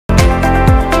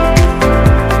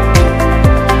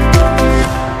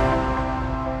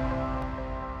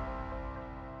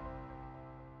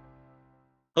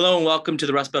Hello and welcome to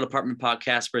the Rust Belt Apartment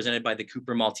Podcast presented by the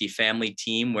Cooper Multifamily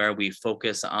Team, where we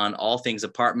focus on all things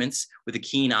apartments with a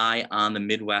keen eye on the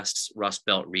Midwest's Rust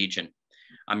Belt region.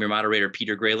 I'm your moderator,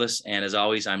 Peter Graylis, and as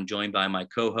always, I'm joined by my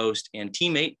co-host and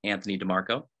teammate, Anthony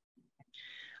DeMarco.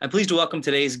 I'm pleased to welcome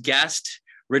today's guest,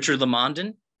 Richard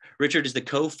Lamondin. Richard is the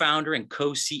co-founder and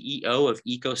co-CEO of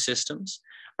Ecosystems,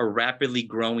 a rapidly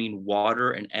growing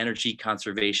water and energy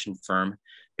conservation firm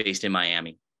based in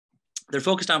Miami. They're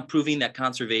focused on proving that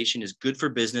conservation is good for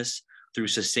business through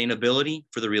sustainability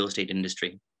for the real estate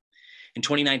industry. In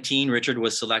 2019, Richard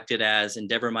was selected as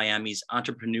Endeavor Miami's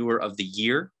Entrepreneur of the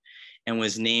Year and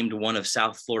was named one of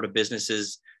South Florida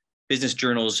Business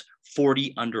Journal's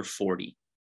 40 Under 40.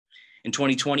 In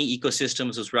 2020,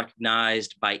 Ecosystems was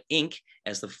recognized by Inc.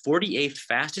 as the 48th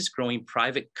fastest growing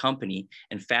private company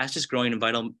and fastest growing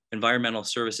environmental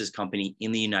services company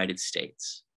in the United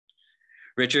States.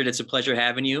 Richard, it's a pleasure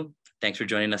having you. Thanks for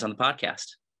joining us on the podcast.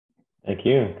 Thank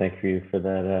you. Thank you for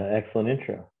that excellent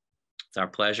intro. It's our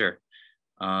pleasure.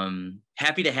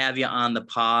 Happy to have you on the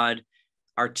pod.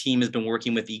 Our team has been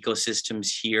working with Ecosystems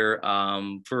here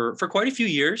for quite a few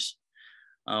years.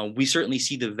 We certainly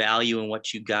see the value in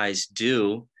what you guys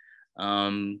do,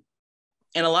 and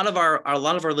a lot of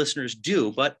our listeners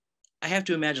do. But I have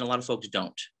to imagine a lot of folks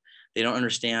don't. They don't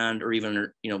understand or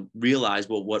even realize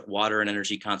what water and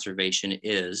energy conservation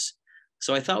is.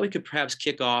 So I thought we could perhaps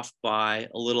kick off by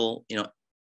a little,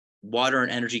 water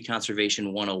and energy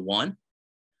conservation 101,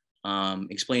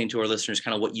 explaining to our listeners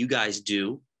kind of what you guys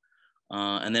do.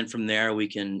 And then from there, we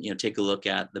can, take a look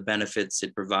at the benefits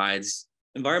it provides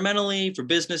environmentally for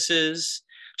businesses,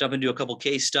 jump into a couple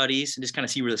case studies and just kind of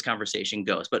see where this conversation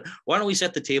goes. But why don't we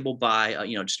set the table by,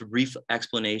 just a brief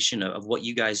explanation of what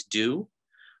you guys do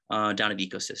down at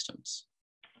Ecosystems.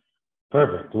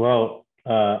 Perfect. Well,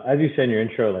 as you said in your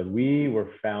intro, we were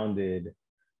founded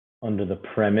under the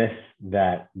premise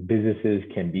that businesses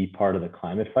can be part of the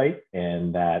climate fight,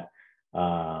 and that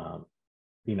our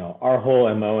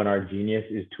whole MO and our genius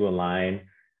is to align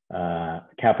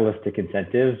capitalistic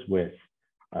incentives with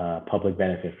public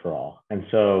benefit for all. And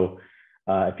so,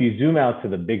 if you zoom out to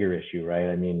the bigger issue,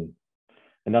 right? I mean,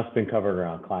 enough's been covered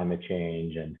around climate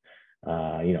change and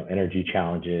energy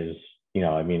challenges.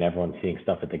 Everyone's seeing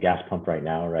stuff at the gas pump right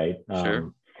now, right?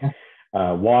 Sure.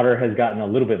 Water has gotten a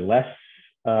little bit less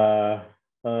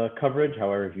coverage.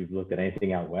 However, if you've looked at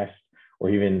anything out west, or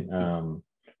even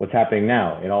what's happening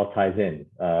now, it all ties in.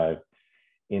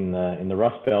 In the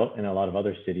Rust Belt and a lot of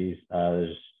other cities,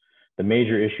 there's the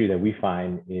major issue that we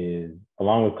find is,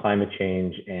 along with climate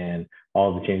change and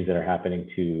all the changes that are happening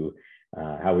to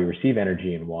how we receive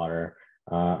energy and water,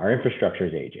 our infrastructure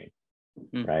is aging.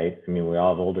 Right. I mean, we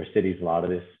all have older cities. A lot of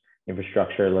this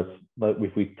infrastructure,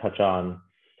 if we touch on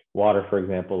water, for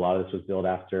example, a lot of this was built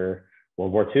after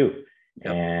World War II.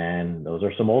 Yep. And those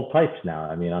are some old pipes now.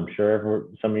 I mean, I'm sure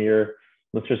some of your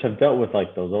listeners have dealt with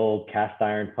those old cast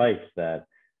iron pipes that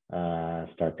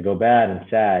start to go bad and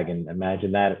sag. And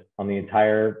imagine that on the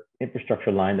entire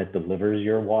infrastructure line that delivers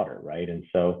your water. Right. And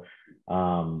so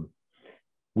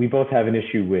we both have an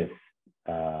issue with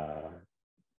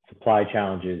supply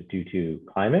challenges due to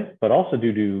climate, but also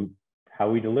due to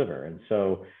how we deliver. And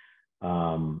so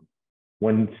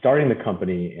when starting the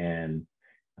company and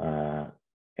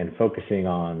focusing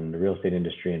on the real estate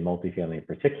industry and multifamily in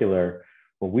particular,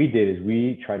 what we did is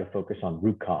we try to focus on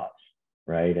root cause,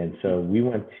 right? And so we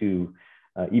went to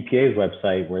EPA's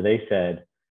website, where they said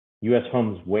US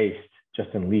homes waste just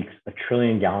in leaks 1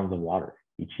 trillion gallons of water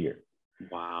each year.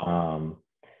 Wow.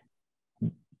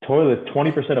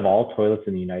 20% of all toilets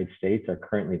in the United States are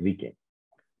currently leaking,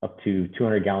 up to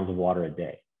 200 gallons of water a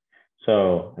day.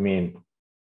 So, I mean,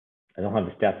 I don't have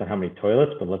the stats on how many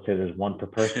toilets, but let's say there's one per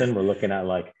person. We're looking at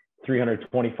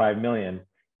 325 million.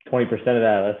 20% of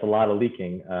that's a lot of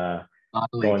leaking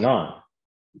going on.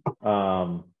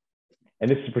 And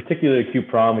this is a particularly acute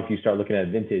problem if you start looking at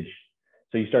vintage.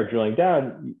 So you start drilling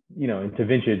down, into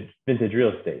vintage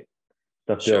real estate,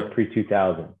 stuff built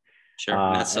pre-2000. Sure.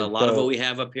 That's a lot of what we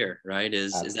have up here, right?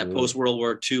 Is that post-World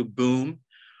War II boom,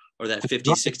 or that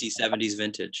 50s, 60s, 70s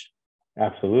vintage?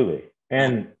 Absolutely.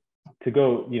 And to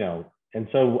go, and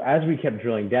so as we kept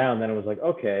drilling down, then it was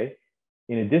okay,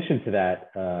 in addition to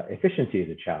that, efficiency is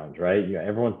a challenge, right?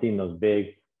 Everyone's seen those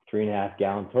big 3.5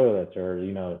 gallon toilets,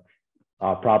 or,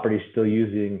 properties still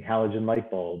using halogen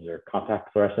light bulbs or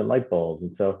compact fluorescent light bulbs.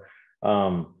 And so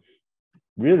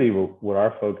really what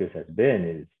our focus has been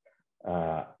is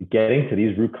getting to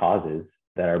these root causes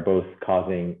that are both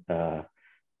causing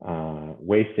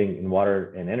wasting in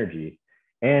water and energy,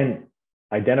 and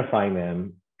identifying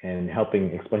them and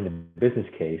helping explain the business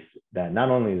case that not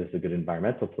only is this a good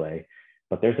environmental play,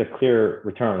 but there's a clear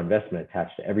return on investment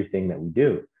attached to everything that we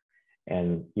do.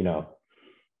 And,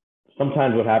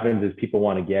 sometimes what happens is people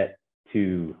want to get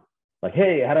to like,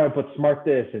 hey, how do I put smart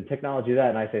this and technology that?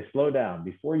 And I say, slow down.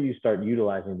 Before you start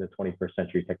utilizing the 21st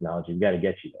century technology, we got to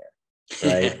get you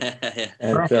there, right?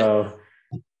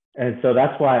 and so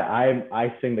that's why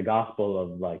I sing the gospel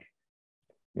of like,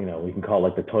 we can call it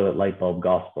like the toilet light bulb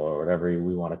gospel or whatever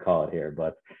we want to call it here.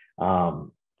 But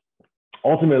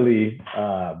ultimately,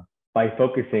 by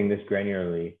focusing this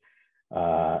granularly,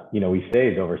 we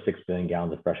saved over 6 billion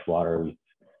gallons of fresh water. We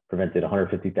prevented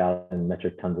 150,000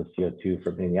 metric tons of CO2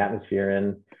 from hitting the atmosphere.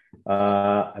 And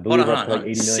I believe up to like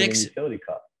 80 million in utility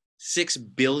costs. 6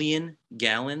 billion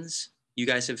gallons you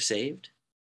guys have saved?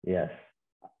 Yes.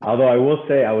 Although I will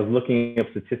say I was looking up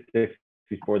statistics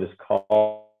before this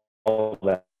call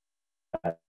that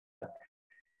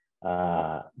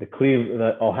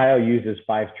Ohio uses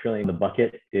 5 trillion. The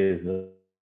bucket is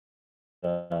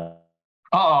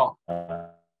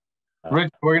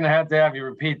Rich, we're gonna have to have you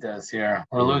repeat this here.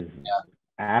 We're losing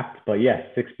apt, but yes,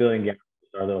 6 billion gallons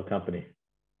our little company.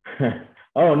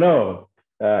 Oh no.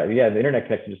 The internet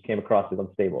connection just came across as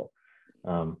unstable.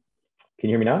 Can you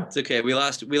hear me now? It's okay. We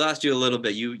lost you a little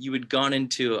bit. You had gone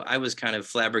into, I was kind of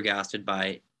flabbergasted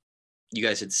by, you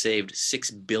guys had saved 6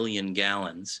 billion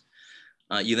gallons.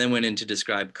 You then went in to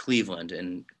describe Cleveland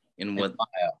and in what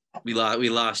we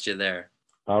lost you there.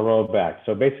 I'll roll it back.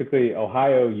 So basically,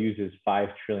 Ohio uses 5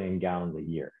 trillion gallons a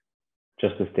year,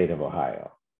 just the state of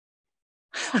Ohio.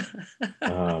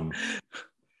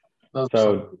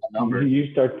 So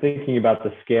you start thinking about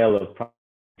the scale of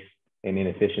and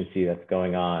inefficiency that's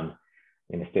going on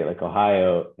in a state like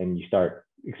Ohio, and you start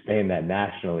expanding that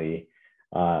nationally.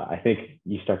 I think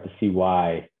you start to see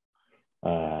why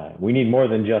we need more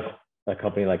than just a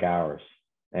company like ours,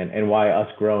 and why us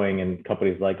growing and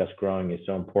companies like us growing is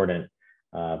so important.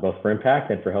 Both for impact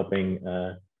and for helping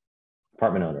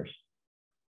apartment owners.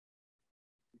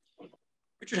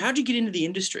 Richard, how'd you get into the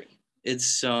industry?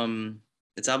 It's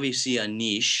obviously a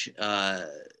niche. I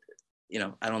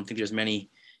don't think there's many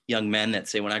young men that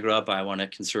say, when I grow up, I want to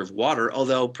conserve water.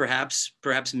 Although perhaps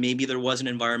maybe there was an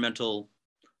environmental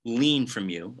lean from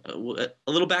you. A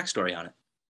little backstory on it.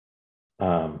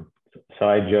 So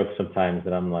I joke sometimes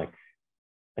that I'm like,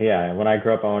 yeah, when I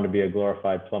grew up, I wanted to be a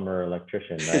glorified plumber or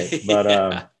electrician, right?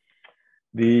 But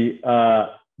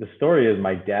the story is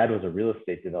my dad was a real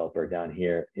estate developer down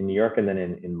here in New York and then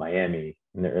in Miami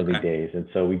in the early days. And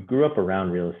so we grew up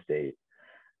around real estate.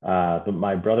 But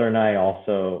my brother and I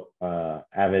also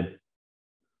avid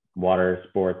water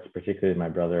sports, particularly my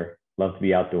brother, loved to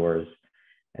be outdoors.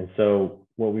 And so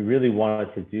what we really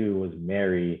wanted to do was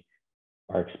marry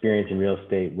our experience in real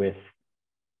estate with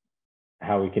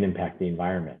how we can impact the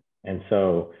environment. And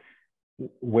so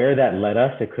where that led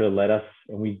us, it could have led us,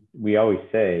 and we always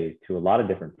say, to a lot of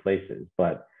different places.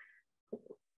 But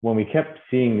when we kept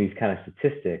seeing these kind of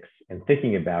statistics and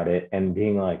thinking about it and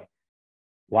being like,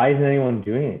 why isn't anyone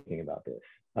doing anything about this?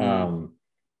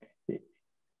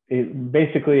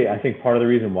 Basically, I think part of the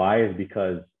reason why is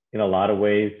because in a lot of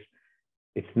ways,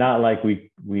 it's not like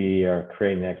we are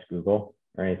creating the next Google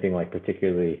or anything like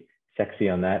particularly sexy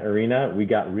on that arena. We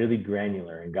got really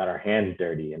granular and got our hands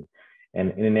dirty and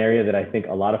in an area that I think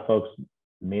a lot of folks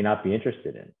may not be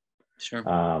interested in. Sure.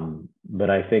 But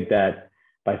I think that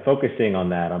by focusing on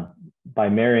that, by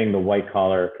marrying the white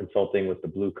collar consulting with the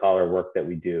blue collar work that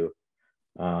we do,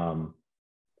 I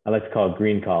like to call it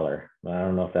green collar. I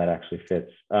don't know if that actually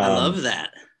fits. I love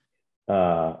that.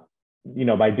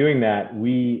 By doing that,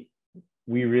 we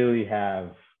really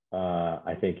have,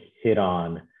 I think, hit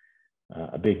on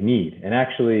a big need. And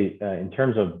actually, in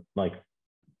terms of like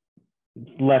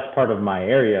less part of my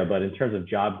area, but in terms of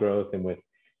job growth and with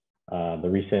the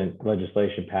recent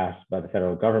legislation passed by the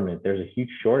federal government, there's a huge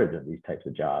shortage of these types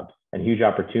of jobs and huge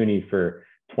opportunity for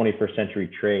 21st century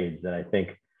trades that I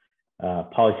think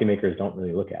policymakers don't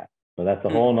really look at. So that's a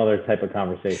whole nother type of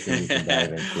conversation you can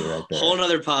dive into right there. Whole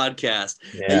nother podcast.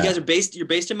 Yeah. You guys you're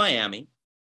based in Miami.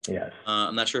 Yes.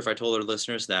 I'm not sure if I told our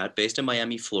listeners that. Based in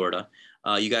Miami, Florida.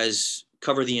 You guys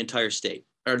cover the entire state,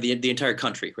 or the entire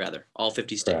country, rather, all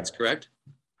 50 states, correct?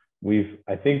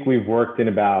 I think we've worked in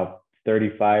about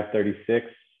 35, 36,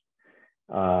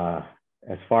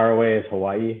 as far away as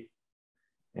Hawaii,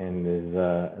 and is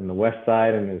in the west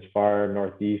side, and as far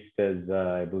northeast as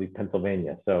I believe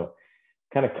Pennsylvania. So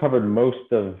kind of covered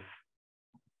most of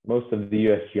the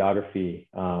U.S. geography.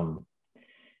 And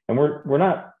we're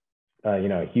not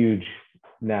a huge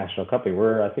national company.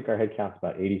 I think our head count's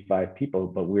about 85 people,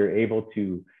 but we're able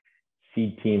to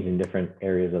seed teams in different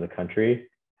areas of the country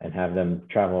and have them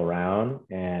travel around.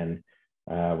 And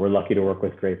we're lucky to work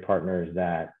with great partners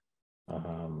that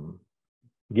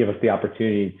give us the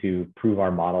opportunity to prove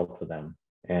our model to them.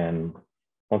 And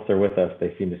once they're with us,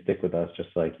 they seem to stick with us, just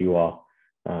like you all,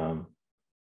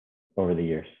 over the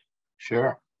years.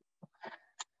 Sure.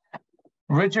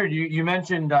 Richard, you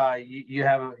mentioned you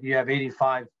have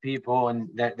 85 people and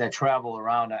that travel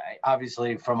around.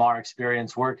 Obviously, from our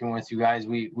experience working with you guys,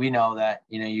 we know that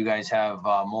you guys have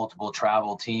multiple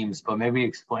travel teams. But maybe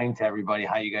explain to everybody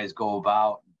how you guys go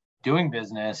about doing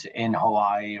business in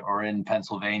Hawaii or in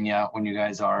Pennsylvania when you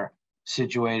guys are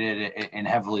situated and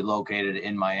heavily located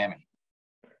in Miami.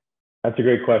 That's a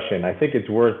great question. I think it's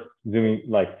worth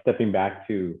stepping back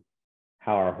to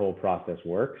how our whole process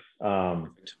works.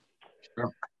 Sure.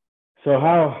 So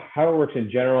how it works in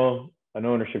general, an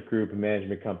ownership group, a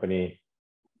management company,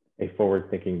 a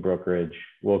forward-thinking brokerage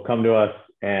will come to us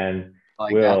and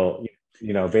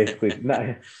basically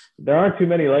there aren't too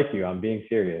many like you. I'm being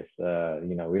serious.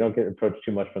 We don't get approached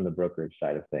too much from the brokerage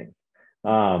side of things.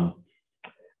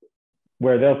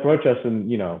 Where they'll approach us and,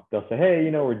 they'll say,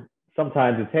 hey,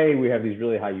 sometimes it's, hey, we have these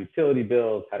really high utility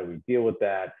bills. How do we deal with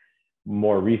that?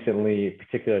 More recently,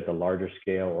 particularly at the larger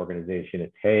scale organization,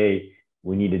 it's, hey,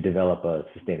 we need to develop a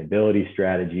sustainability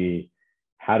strategy.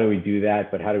 How do we do that?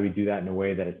 But how do we do that in a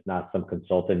way that it's not some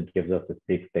consultant gives us this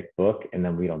big, thick book and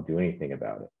then we don't do anything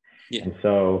about it? Yeah. And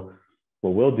so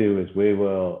what we'll do is we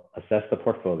will assess the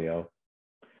portfolio.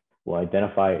 We'll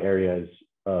identify areas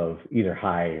of either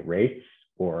high rates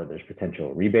or there's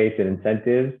potential rebates and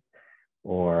incentives,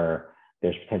 or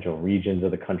there's potential regions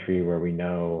of the country where we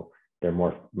know they're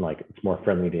more it's more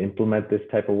friendly to implement this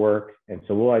type of work. And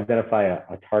so we'll identify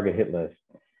a target hit list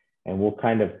and we'll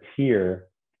kind of tier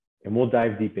and we'll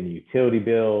dive deep into utility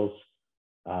bills.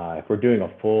 If we're doing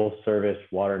a full service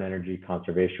water and energy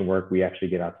conservation work, we actually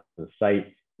get out to the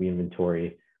site, we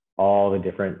inventory all the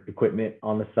different equipment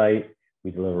on the site. We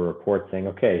deliver a report saying,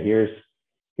 okay, here's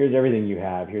everything you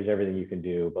have, here's everything you can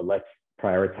do, but let's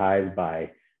prioritize by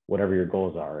whatever your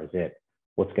goals are. Is it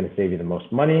what's going to save you the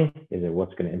most money? Is it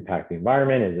what's going to impact the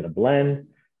environment? Is it a blend?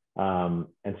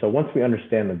 And so once we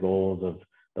understand the goals of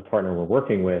the partner we're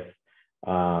working with,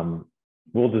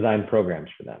 we'll design programs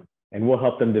for them and we'll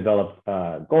help them develop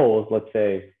goals. Let's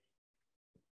say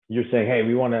you're saying, hey,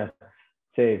 we want to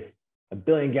save 1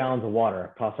 billion gallons of water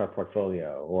across our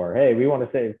portfolio, or hey, we want to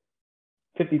save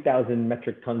 50,000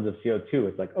 metric tons of CO2.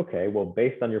 It's like, okay, well,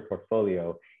 based on your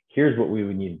portfolio, here's what we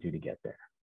would need to do to get there.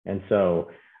 And so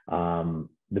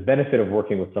the benefit of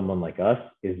working with someone like us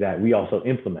is that we also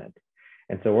implement.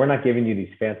 And so we're not giving you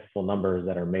these fanciful numbers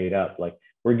that are made up. Like,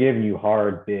 we're giving you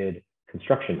hard bid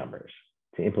construction numbers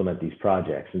to implement these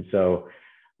projects. And so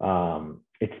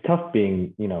it's tough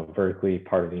being, vertically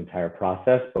part of the entire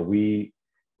process, but we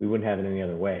wouldn't have it any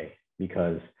other way,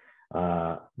 because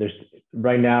there's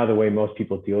right now, the way most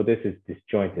people deal with this is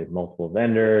disjointed, multiple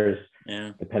vendors,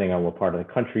 depending on what part of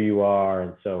the country you are.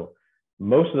 And so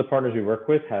most of the partners we work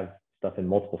with have stuff in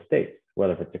multiple states,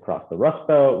 whether if it's across the Rust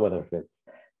Belt, whether if it's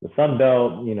the Sun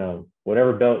Belt,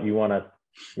 whatever belt you want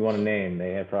to name,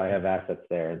 they probably have assets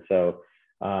there. And so,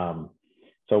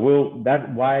 that's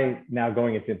why now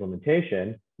going into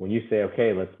implementation, when you say,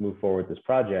 okay, let's move forward with this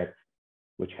project,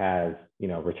 which has,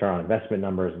 return on investment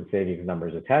numbers and savings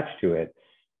numbers attached to it,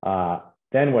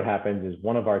 then what happens is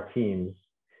one of our teams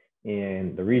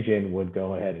in the region would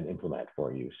go ahead and implement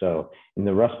for you. So in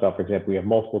the Rust Belt, for example, we have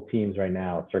multiple teams right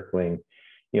now circling,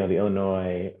 the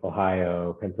Illinois,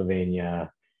 Ohio,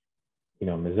 Pennsylvania,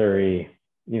 Missouri,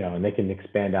 and they can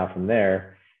expand out from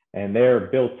there. And they're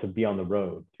built to be on the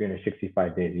road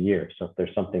 365 days a year. So if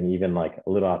there's something even like a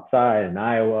little outside in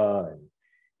Iowa and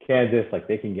Kansas, like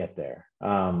they can get there.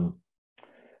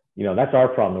 That's our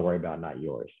problem to worry about, not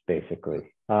yours,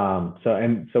 basically.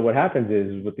 So what happens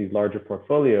is with these larger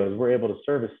portfolios, we're able to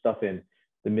service stuff in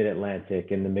the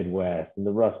Mid-Atlantic, in the Midwest, in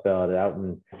the Rust Belt, out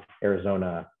in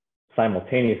Arizona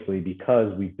simultaneously,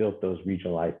 because we built those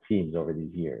regionalized teams over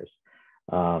these years.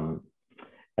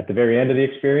 At the very end of the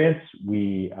experience,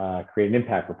 we create an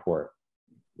impact report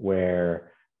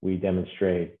where we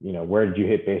demonstrate, where did you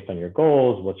hit based on your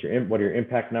goals? What are your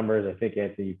impact numbers? I think,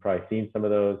 Anthony, you've probably seen some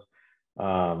of those.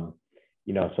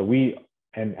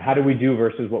 And how do we do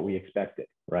versus what we expected,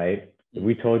 right? If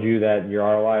we told you that your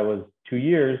ROI was 2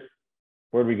 years,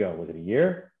 where'd we go? Was it a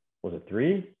year? Was it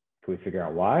 3? Can we figure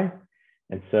out why?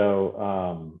 And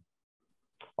so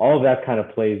all of that kind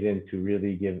of plays in to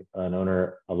really give an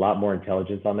owner a lot more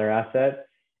intelligence on their asset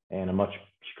and a much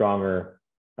stronger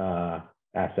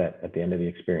asset at the end of the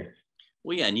experience.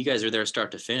 Well, yeah, and you guys are there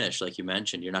start to finish, like you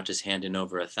mentioned. You're not just handing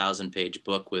over a 1,000-page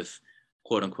book with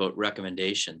quote unquote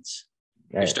recommendations.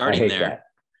 You're starting there.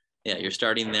 Yeah, you're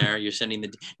starting there. You're sending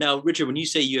now, Richard, when you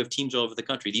say you have teams all over the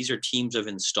country, these are teams of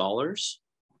installers?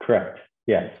 Correct.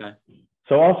 Yes. Okay.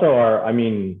 So also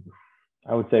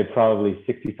I would say probably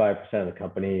 65% of the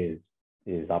company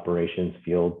is operations,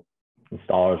 field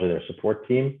installers, or their support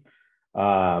team.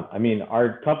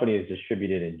 Our company is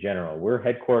distributed in general. We're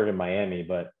headquartered in Miami,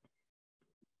 but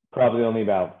probably only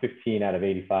about 15 out of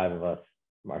 85 of us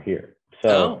are here.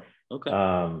 So, okay.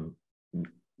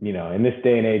 In this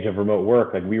day and age of remote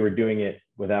work, like we were doing it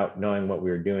without knowing what we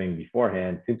were doing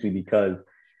beforehand, simply because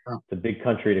it's a big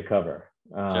country to cover.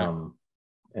 Sure.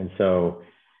 And so,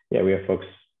 yeah, we have folks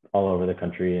all over the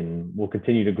country, and we'll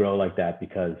continue to grow like that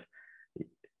because,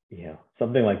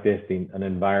 something like this, an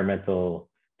environmental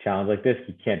challenge like this,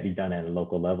 it can't be done at a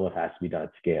local level. It has to be done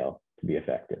at scale to be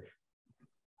effective.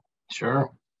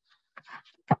 Sure.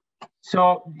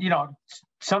 So,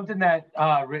 something that,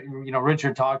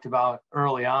 Richard talked about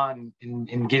early on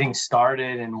in getting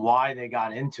started and why they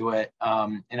got into it.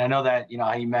 And I know that,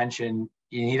 he mentioned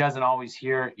he doesn't always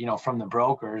hear, from the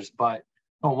brokers, but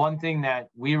one thing that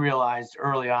we realized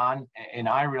early on, and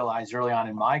I realized early on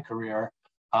in my career,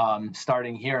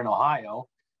 starting here in Ohio,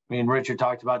 Richard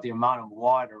talked about the amount of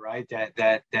water, right,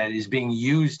 that is being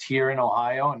used here in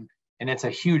Ohio, and it's a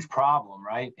huge problem,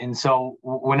 right? And so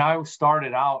when I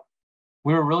started out,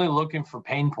 we were really looking for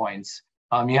pain points.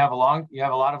 You have a lot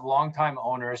of longtime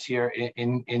owners here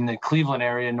in the Cleveland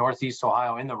area, Northeast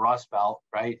Ohio, in the Rust Belt,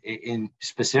 right? In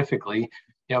specifically,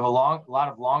 you have a lot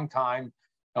of longtime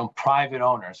private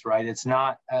owners, right? It's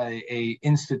not a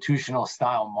institutional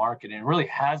style market, and it really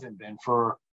hasn't been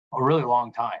for a really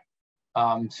long time.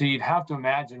 So you'd have to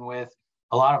imagine with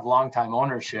a lot of longtime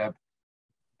ownership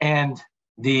and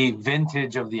the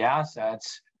vintage of the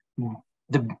assets,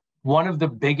 one of the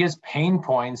biggest pain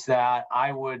points that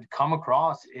I would come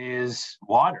across is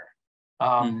water.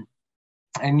 And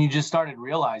you just started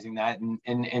realizing that.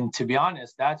 And to be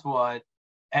honest, that's what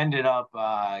ended up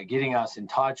getting us in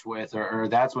touch with, or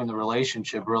that's when the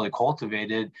relationship really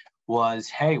cultivated, was,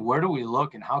 hey, where do we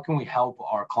look and how can we help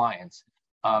our clients?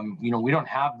 We don't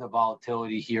have the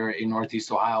volatility here in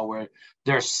Northeast Ohio where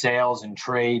there's sales and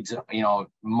trades,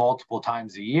 multiple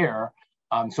times a year.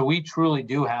 So we truly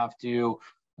do have to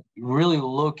really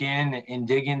look in and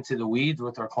dig into the weeds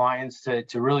with our clients to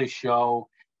really show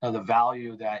the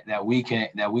value that we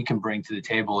can bring to the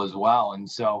table as well. And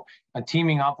so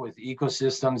teaming up with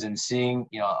Ecosystems and seeing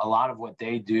a lot of what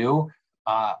they do,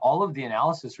 all of the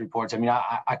analysis reports.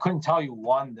 I couldn't tell you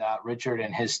one that Richard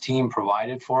and his team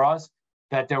provided for us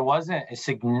that there wasn't a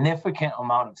significant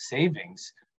amount of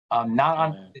savings.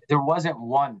 There wasn't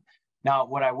one. Now,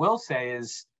 what I will say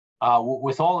is,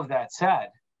 with all of that said,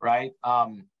 right,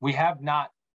 we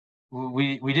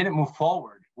didn't move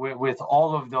forward with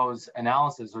all of those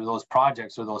analysis or those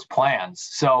projects or those plans.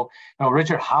 So,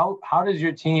 Richard, how does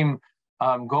your team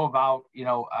go about,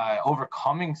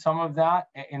 overcoming some of that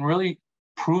and really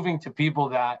proving to people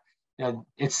that,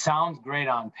 it sounds great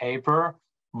on paper,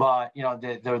 but,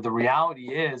 the reality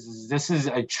is this is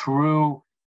a true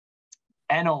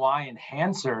NOI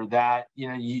enhancer that,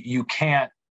 you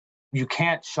can't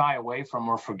shy away from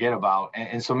or forget about.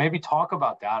 And so maybe talk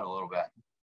about that a little bit.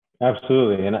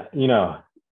 Absolutely. And,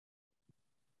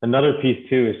 another piece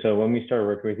too is, so when we started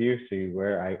working with you,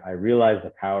 where I realized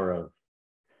the power of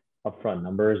upfront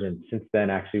numbers. And since then,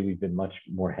 actually, we've been much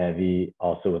more heavy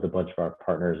also with a bunch of our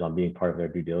partners on being part of their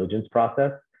due diligence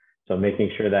process. So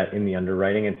making sure that in the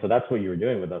underwriting, and so that's what you were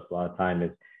doing with us a lot of time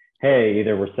is, hey,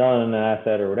 either we're selling an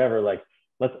asset or whatever, like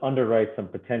let's underwrite some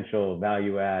potential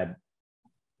value add,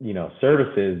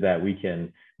 services that we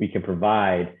can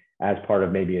provide as part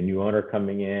of maybe a new owner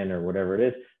coming in or whatever it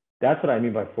is. That's what I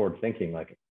mean by forward thinking.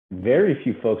 Like very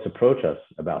few folks approach us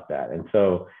about that. And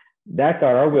so that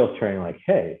got our wheels turning, like,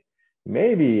 hey,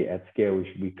 maybe at scale,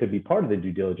 we could be part of the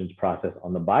due diligence process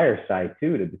on the buyer side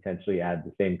too, to potentially add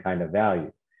the same kind of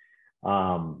value.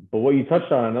 But what you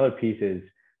touched on, another piece, is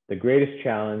the greatest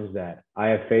challenge that I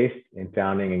have faced in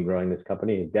founding and growing this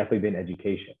company has definitely been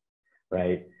education,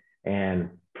 right? And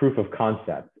proof of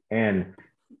concept. And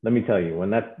let me tell you,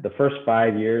 when that's the first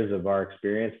 5 years of our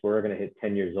experience, we're going to hit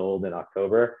 10 years old in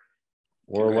October.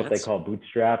 We're what they call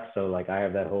bootstrapped. So like I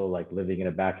have that whole like living in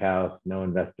a back house, no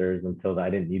investors until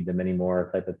I didn't need them anymore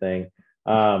type of thing.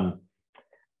 We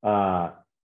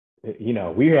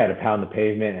had to pound the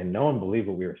pavement and no one believed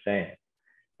what we were saying.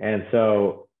 And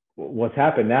so what's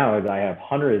happened now is I have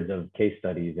hundreds of case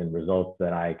studies and results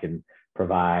that I can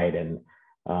provide and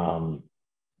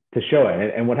to show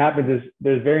it. And what happens is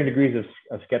there's varying degrees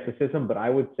of skepticism, but I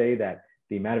would say that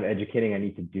the amount of educating I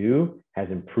need to do has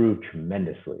improved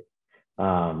tremendously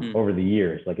over the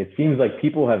years. Like it seems like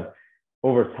people have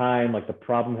over time, like the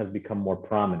problem has become more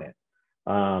prominent.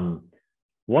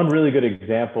 One really good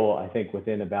example, I think,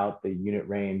 within about the unit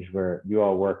range where you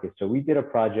all work is, so we did a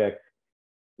project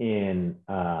in,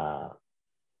 where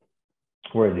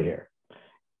is it here?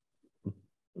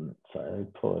 Sorry, let me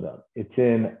pull it up. It's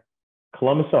in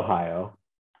Columbus, Ohio.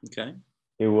 Okay.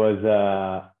 It was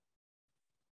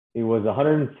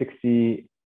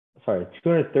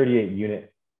 238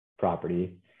 unit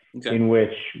property, Okay. in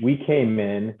which we came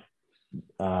in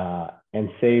and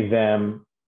saved them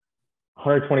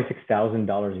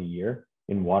 $126,000 a year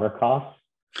in water costs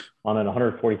on an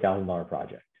 $140,000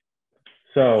 project.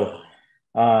 So,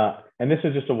 and this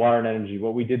is just a water and energy.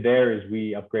 What we did there is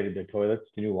we upgraded their toilets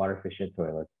to new water efficient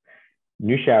toilets,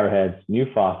 new shower heads,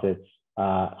 new faucets.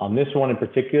 On this one in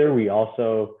particular, we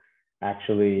also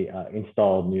actually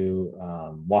installed new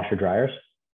washer dryers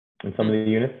in some of the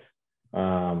units.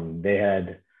 They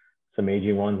had some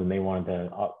aging ones, and they wanted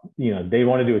to, they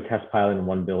want to do a test pilot in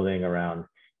one building around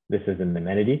this as an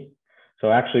amenity.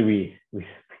 So actually,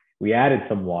 we added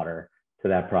some water to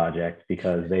that project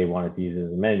because they wanted to use it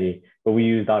as an amenity, but we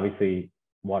used obviously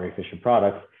water efficient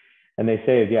products, and they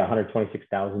saved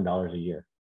 $126,000 a year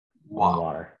on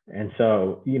water. And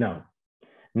so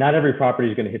not every property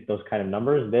is going to hit those kind of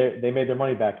numbers. They made their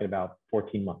money back in about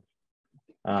 14 months.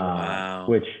 Wow.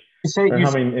 Which are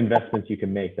how many investments you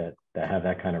can make that have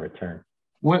that kind of return.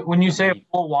 When you say a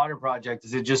full water project,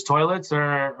 is it just toilets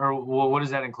or what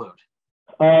does that include?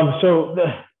 So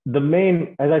the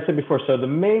main, as I said before, so the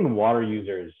main water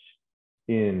users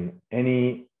in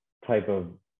any type of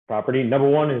property, number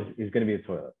one is going to be the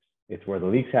toilets. It's where the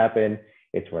leaks happen.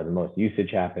 It's where the most usage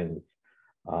happens.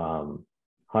 100%.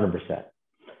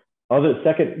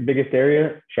 Second biggest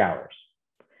area, showers.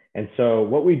 And so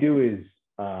what we do is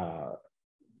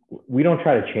we don't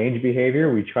try to change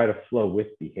behavior. We try to flow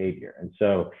with behavior. And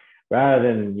so rather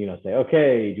than, say,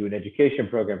 okay, do an education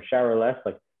program, shower less,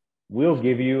 like we'll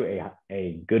give you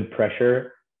a good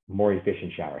pressure, more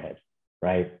efficient shower head,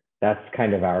 right? That's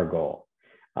kind of our goal.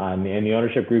 And the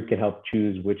ownership group can help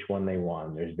choose which one they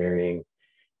want. There's varying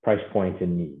price points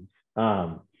and needs.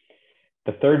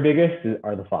 The third biggest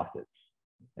are the faucets.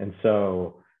 And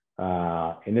so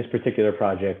in this particular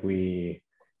project, we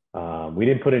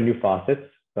didn't put in new faucets,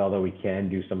 although we can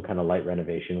do some kind of light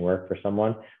renovation work for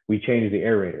someone. We changed the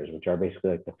aerators, which are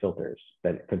basically like the filters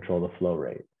that control the flow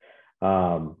rate.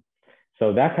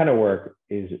 So that kind of work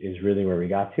is really where we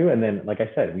got to. And then, like I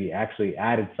said, we actually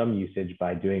added some usage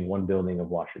by doing one building of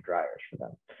washer dryers for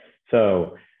them.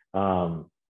 So,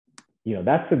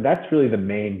 that's really the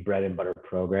main bread and butter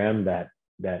program that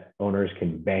owners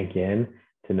can bank in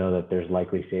to know that there's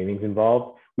likely savings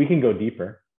involved. We can go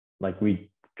deeper, like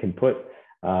we can put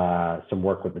some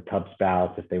work with the tub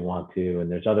spouts if they want to,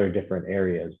 and there's other different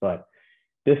areas. But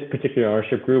this particular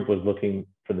ownership group was looking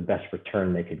for the best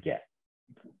return they could get.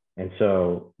 And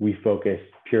so we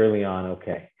focused purely on,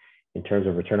 okay, in terms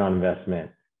of return on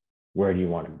investment, where do you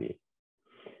want to be?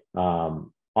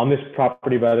 On this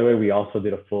property, by the way, we also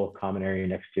did a full common area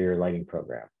and exterior lighting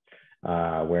program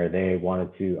where they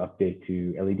wanted to update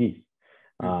to LEDs.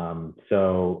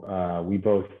 So we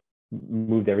both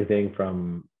moved everything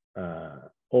from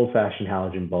old-fashioned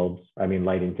halogen bulbs,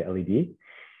 lighting to LED.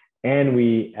 And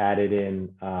we added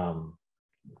in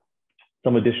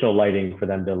some additional lighting for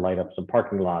them to light up some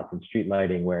parking lots and street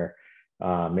lighting where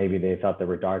maybe they thought there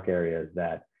were dark areas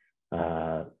that,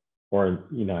 and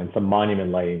some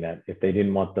monument lighting that if they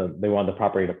didn't want they wanted the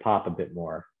property to pop a bit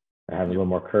more and have a little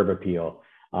more curb appeal.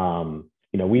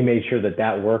 We made sure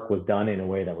that work was done in a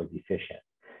way that was efficient.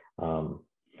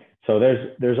 So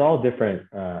there's all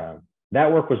different,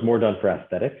 that work was more done for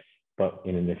aesthetics, but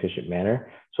in an efficient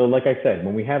manner. So like I said,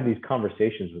 when we have these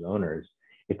conversations with owners,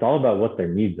 it's all about what their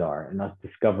needs are and us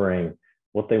discovering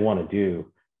what they want to do.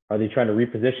 Are they trying to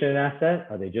reposition an asset?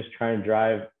 Are they just trying to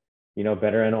drive,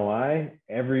 better NOI?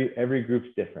 Every group's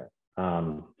different.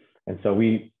 And so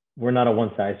we're not a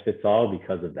one size fits all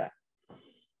because of that.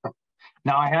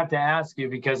 Now I have to ask you,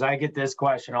 because I get this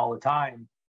question all the time,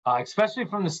 especially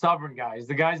from the stubborn guys,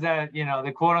 the guys that,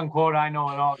 the quote unquote, I know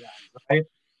it all guys, right?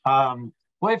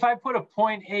 Well, if I put a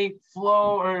 0.8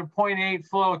 flow or 0.8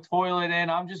 flow toilet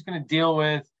in, I'm just going to deal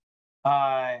with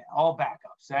all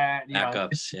backups.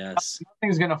 Backups, yes.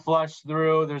 Nothing's going to flush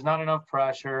through. There's not enough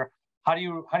pressure. How do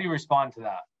you respond to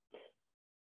that?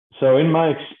 So in my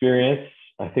experience,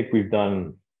 I think we've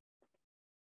done,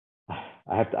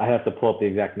 I have to pull up the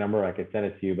exact number. I could send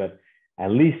it to you, but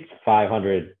at least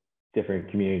 500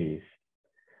 different communities.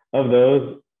 Of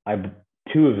those,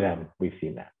 2 of them, we've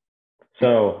seen that.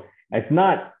 So it's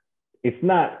not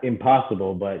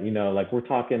impossible, but like we're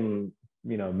talking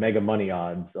mega money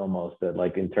odds almost,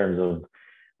 like in terms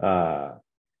of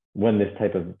when this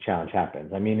type of challenge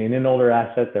happens. I mean, in an older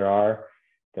asset, there are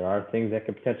things that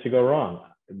could potentially go wrong.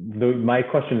 My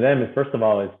question to them is, first of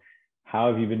all, is how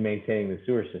have you been maintaining the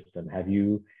sewer system? Have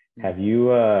you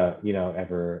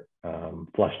ever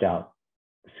flushed out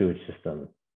the sewage system?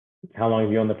 How long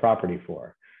have you owned the property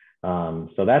for?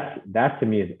 So that to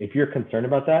me is, if you're concerned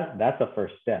about that, that's a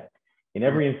first step. In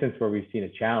every instance where we've seen a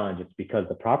challenge, it's because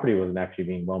the property wasn't actually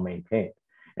being well maintained.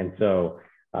 And so,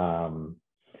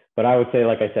 but I would say,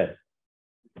 like I said,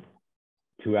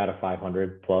 2 out of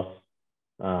 500 plus.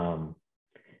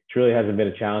 It really hasn't been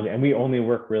a challenge, and we only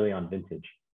work really on vintage.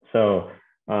 So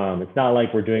it's not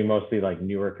like we're doing mostly like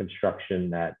newer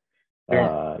construction that,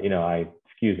 I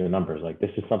excuse the numbers. Like,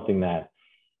 this is something that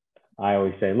I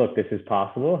always say, look, this is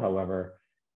possible. However,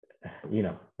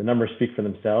 the numbers speak for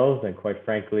themselves. And quite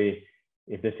frankly,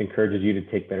 if this encourages you to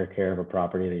take better care of a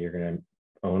property that you're going to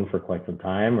own for quite some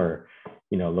time, or,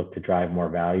 look to drive more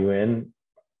value in,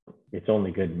 it's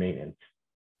only good maintenance.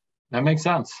 That makes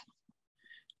sense.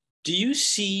 Do you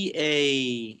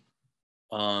see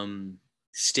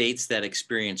states that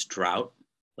experience drought,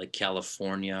 like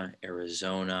California,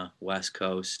 Arizona, West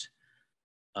Coast?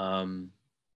 Are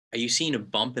you seeing a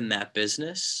bump in that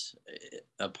business,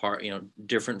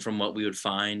 different from what we would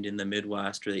find in the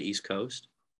Midwest or the East Coast?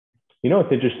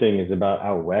 What's interesting is about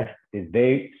out west is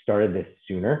they started this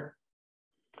sooner.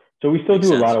 So we still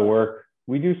do a lot of work.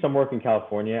 We do some work in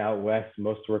California. Out west,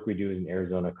 most work we do is in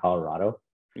Arizona, Colorado.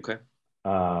 Okay.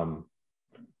 And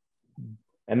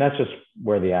that's just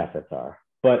where the assets are.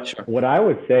 But Sure. What I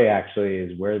would say actually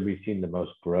is where we've seen the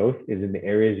most growth is in the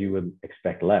areas you would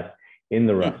expect less, in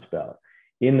the Rust Belt,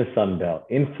 in the Sun Belt,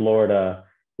 in Florida,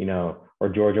 or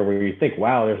Georgia, where you think,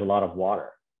 wow, there's a lot of water.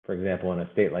 For example, in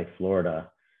a state like Florida.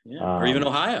 Yeah. Or even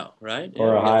Ohio, right?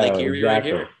 Or Ohio, Lake Erie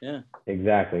exactly. Right here. Yeah.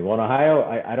 Exactly. Well, in Ohio,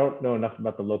 I don't know enough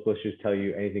about the local issues to tell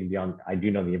you anything beyond. I do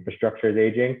know the infrastructure is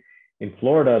aging. In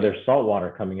Florida, there's salt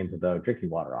water coming into the drinking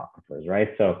water aquifers, right?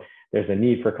 So there's a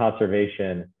need for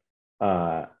conservation.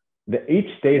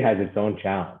 Each state has its own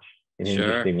challenge in an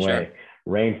interesting way.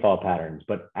 Rainfall patterns,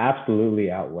 but absolutely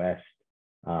out west,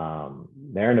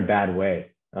 they're in a bad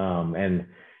way. And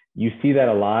you see that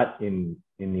a lot in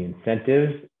the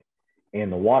incentives and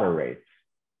the water rates,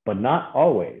 but not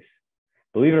always.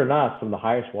 Believe it or not, some of the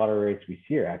highest water rates we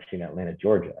see are actually in Atlanta,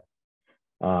 Georgia.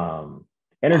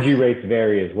 Energy rates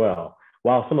vary as well,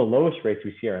 while some of the lowest rates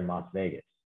we see are in Las Vegas.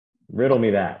 Riddle me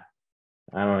that.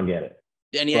 I don't get it.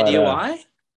 Any idea why?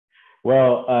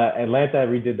 Well, Atlanta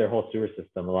redid their whole sewer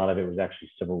system. A lot of it was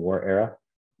actually Civil War era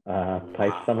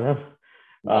pipes, some of them.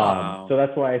 Wow. So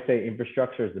that's why I say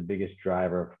infrastructure is the biggest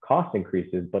driver of cost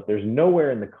increases, but there's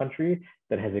nowhere in the country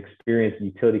that has experienced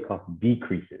utility cost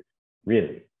decreases,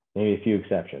 really. Maybe a few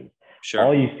exceptions. Sure.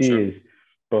 All you see is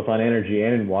both on energy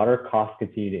and in water, costs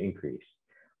continue to increase.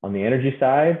 On the energy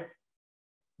side,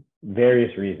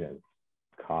 various reasons.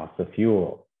 Cost of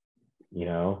fuel,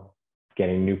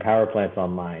 getting new power plants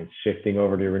online, shifting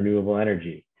over to renewable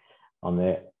energy. On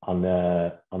the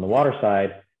water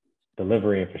side,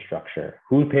 delivery infrastructure.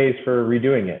 Who pays for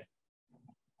redoing it?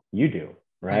 You do,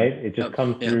 right? It just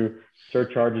comes through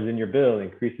surcharges in your bill,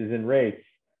 increases in rates.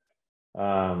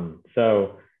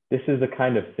 So this is the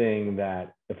kind of thing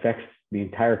that affects the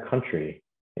entire country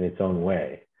in its own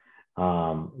way.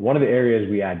 One of the areas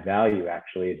we add value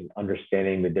actually is in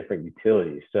understanding the different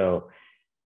utilities. So,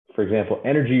 for example,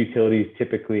 energy utilities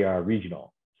typically are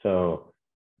regional. So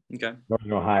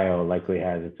Northern Ohio likely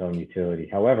has its own utility.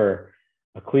 However,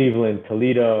 Cleveland,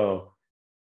 Toledo,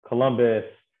 Columbus,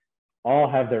 all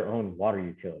have their own water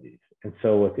utilities. And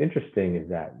so what's interesting is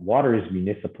that water is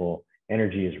municipal,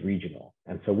 energy is regional.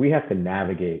 And so we have to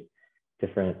navigate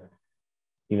different,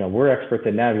 we're experts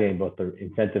at navigating both the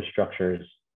incentive structures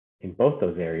in both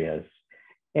those areas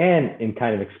and in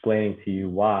kind of explaining to you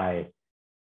why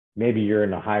maybe you're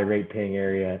in a high rate paying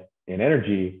area in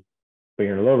energy, but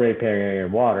you're in a low rate paying area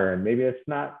in water, and maybe it's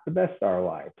not the best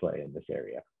ROI play in this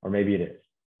area, or maybe it is,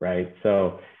 right?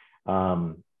 So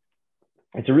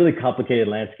it's a really complicated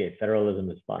landscape. Federalism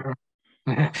is fun.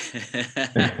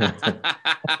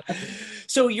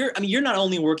 So you're not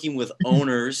only working with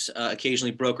owners,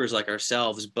 occasionally brokers like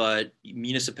ourselves, but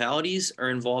municipalities are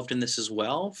involved in this as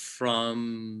well.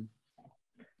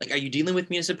 Are you dealing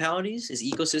with municipalities? Is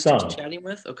Ecosystems chatting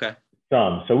with? Okay.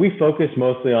 So we focus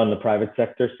mostly on the private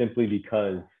sector simply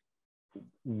because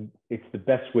it's the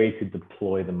best way to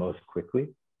deploy the most quickly.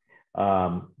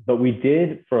 But we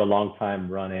did for a long time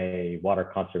run a water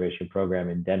conservation program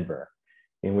in Denver,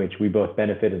 in which we both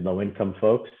benefited low-income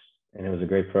folks, and it was a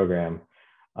great program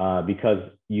because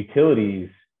utilities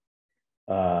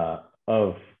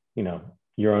of,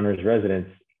 your owner's residents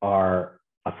are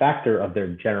a factor of their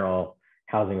general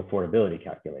housing affordability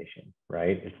calculation,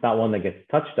 right? It's not one that gets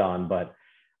touched on, but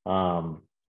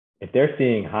if they're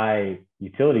seeing high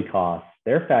utility costs,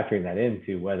 they're factoring that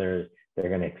into whether they're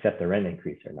going to accept the rent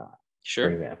increase or not, Sure.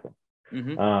 for example.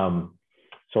 Mm-hmm.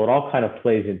 So it all kind of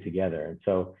plays in together. And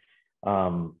so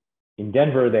in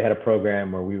Denver, they had a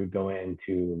program where we would go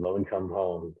into low-income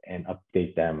homes and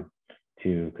update them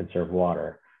to conserve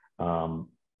water.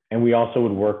 And we also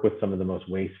would work with some of the most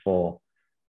wasteful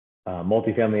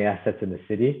multifamily assets in the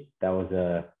city. That was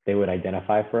they would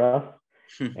identify for us,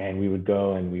 and we would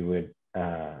go and we would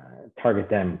target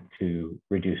them to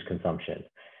reduce consumption.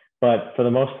 But for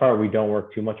the most part, we don't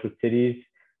work too much with cities,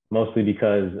 mostly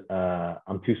because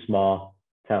I'm too small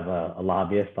to have a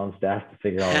lobbyist on staff to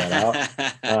figure all that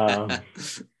out.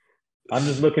 I'm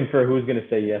just looking for who's going to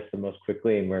say yes the most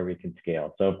quickly and where we can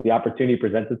scale. So if the opportunity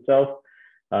presents itself,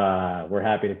 we're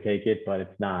happy to take it, but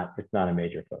it's not a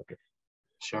major focus.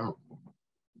 Sure.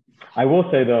 I will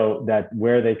say though that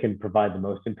where they can provide the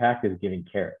most impact is giving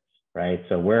carrots, right?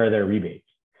 So where are their rebates?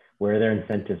 Where are their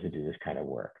incentives to do this kind of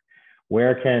work?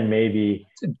 Where can maybe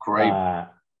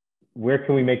where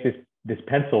can we make this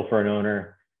pencil for an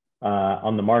owner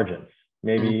on the margins?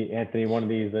 Maybe Anthony, one of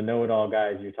these the know-it-all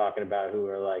guys you're talking about who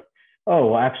are like, oh,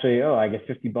 well, actually, I get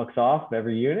 $50 off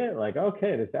every unit. Like,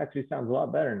 okay, this actually sounds a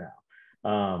lot better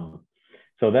now.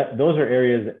 So those are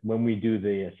areas when we do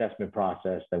the assessment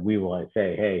process that we will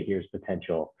say, hey, here's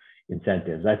potential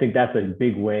incentives. I think that's a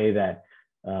big way that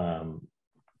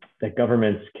that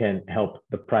governments can help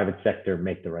the private sector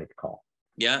make the right call.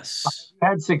 Yes. I've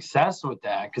had success with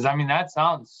that because I mean that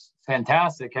sounds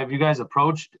fantastic. Have you guys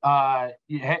approached? Have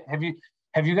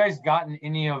you guys gotten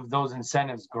any of those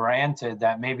incentives granted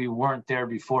that maybe weren't there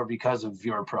before because of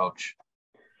your approach?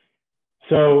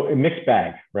 So a mixed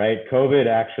bag, right? COVID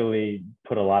actually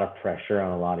put a lot of pressure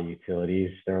on a lot of utilities.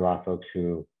 There are a lot of folks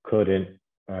who couldn't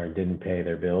or didn't pay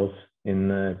their bills in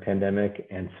the pandemic.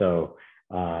 And so,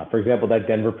 for example, that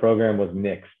Denver program was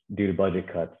mixed due to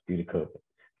budget cuts due to COVID.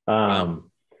 Wow.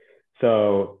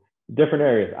 So different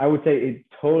areas. I would say it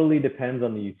totally depends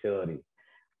on the utility.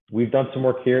 We've done some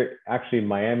work here. Actually,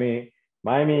 Miami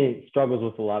struggles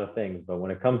with a lot of things, but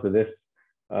when it comes to this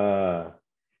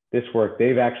work,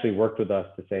 they've actually worked with us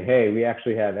to say, hey, we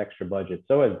actually have extra budget.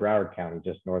 So has Broward County,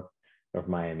 just north of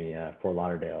Miami. Fort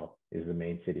Lauderdale is the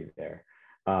main city there,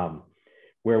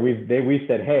 where we've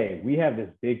said, hey, we have this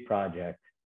big project.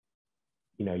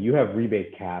 You have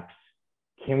rebate caps.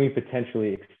 Can we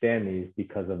potentially extend these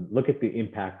because of look at the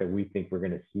impact that we think we're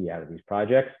going to see out of these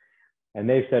projects? And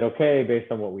they've said, okay,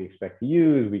 based on what we expect to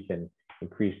use, we can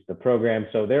increase the program.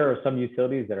 So there are some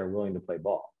utilities that are willing to play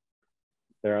ball.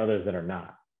 There are others that are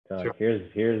not. So Sure. here's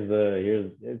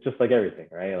it's just like everything,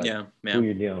 right? Like who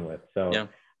you're dealing with. So,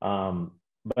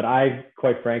 but I,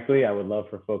 quite frankly, I would love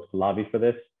for folks to lobby for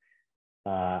this.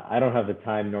 I don't have the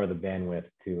time nor the bandwidth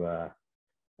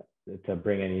to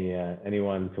bring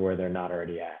anyone to where they're not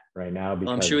already at right now.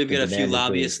 Because I'm sure we've got a few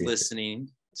lobbyists listening.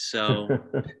 So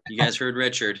you guys heard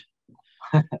Richard.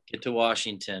 Get to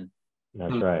Washington.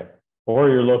 That's right. Or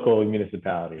your local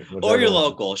municipality. Or your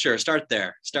local. Sure. Start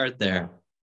there. Yeah.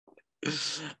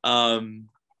 So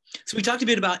we talked a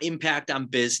bit about impact on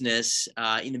business.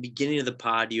 In the beginning of the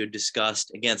pod, you had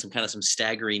discussed, again, some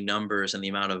staggering numbers and the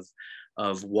amount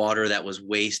of water that was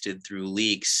wasted through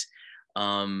leaks.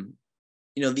 The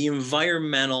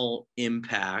environmental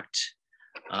impact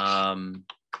that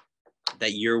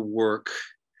your work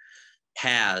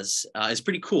has is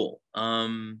pretty cool.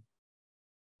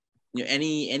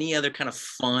 Any other kind of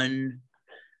fun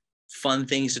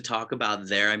things to talk about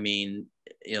there? I mean,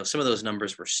 some of those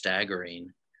numbers were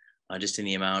staggering, just in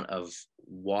the amount of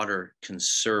water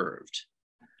conserved.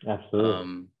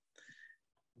 Absolutely.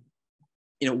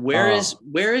 Where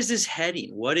is this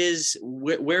heading? Where is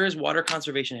water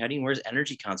conservation heading? Where's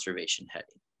energy conservation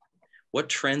heading? What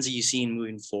trends are you seeing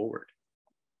moving forward?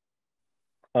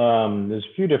 There's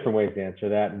a few different ways to answer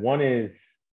that. One is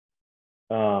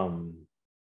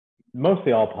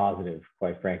mostly all positive,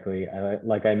 quite frankly.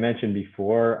 Like I mentioned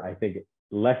before, I think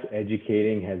less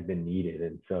educating has been needed.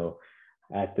 And so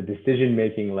at the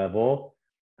decision-making level,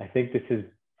 I think this is,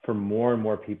 for more and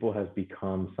more people, has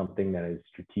become something that is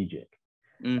strategic.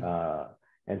 And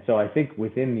so I think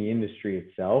within the industry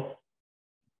itself,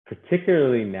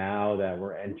 particularly now that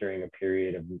we're entering a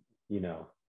period of,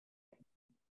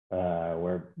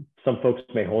 where some folks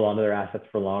may hold on to their assets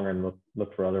for longer and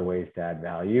look for other ways to add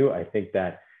value. I think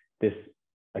that this,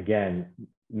 again,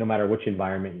 no matter which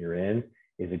environment you're in,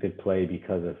 is a good play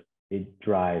because of it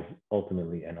drives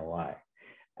ultimately NOI.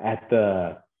 At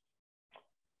the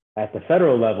at the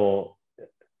federal level,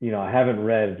 I haven't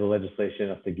read the legislation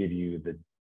enough to give you the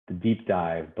deep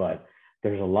dive, but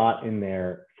there's a lot in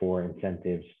there for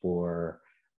incentives for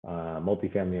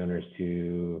multifamily owners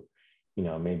to,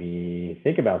 maybe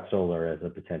think about solar as a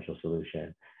potential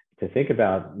solution, to think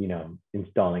about,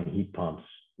 installing heat pumps,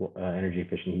 energy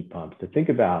efficient heat pumps, to think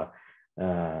about,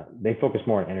 they focus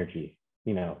more on energy,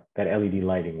 that LED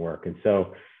lighting work. And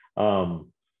so,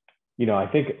 I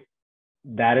think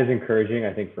that is encouraging,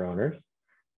 I think, for owners.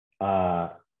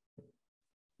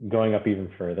 Going up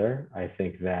even further, I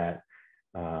think that,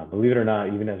 believe it or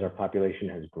not, even as our population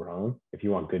has grown, if you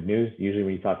want good news, usually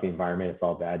when you talk the environment, it's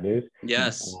all bad news.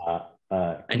 Yes.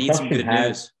 I need some good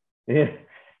news.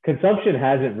 Consumption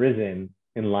hasn't risen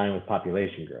in line with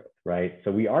population growth, right?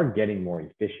 So we are getting more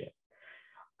efficient.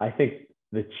 I think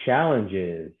the challenge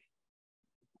is,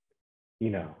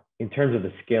 in terms of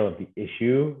the scale of the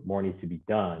issue, more needs to be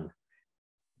done.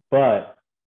 But,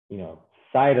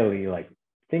 societally, like,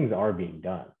 things are being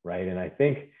done, right? And I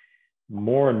think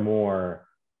more and more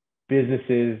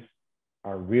businesses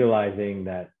are realizing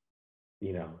that,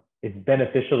 it's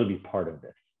beneficial to be part of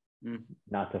this,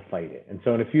 not to fight it. And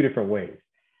so in a few different ways,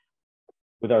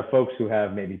 with our folks who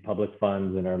have maybe public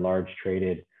funds and are large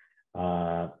traded,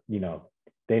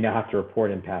 they now have to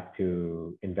report impact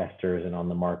to investors and on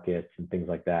the markets and things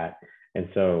like that. And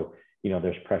so,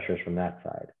 there's pressures from that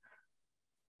side.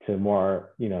 To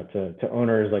more, to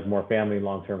owners, like more family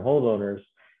long-term hold owners,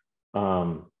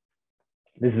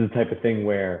 this is the type of thing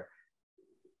where,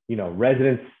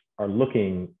 residents are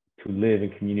looking to live in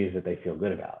communities that they feel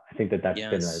good about. I think that that's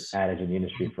been an adage in the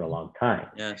industry for a long time.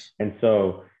 Yes. And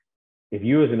so if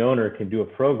you as an owner can do a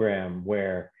program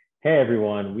where, hey,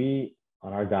 everyone, we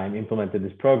on our dime implemented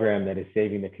this program that is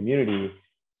saving the community,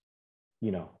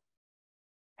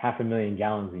 500,000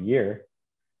 gallons a year,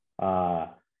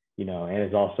 and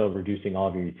is also reducing all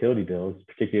of your utility bills,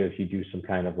 particularly if you do some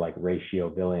kind of like ratio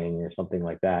billing or something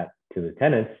like that to the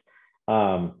tenants,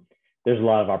 there's a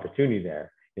lot of opportunity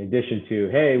there. In addition to,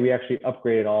 hey, we actually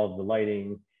upgraded all of the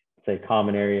lighting, say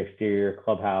common area, exterior,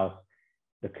 clubhouse,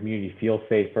 the community feels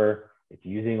safer, it's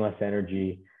using less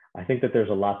energy. I think that there's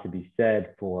a lot to be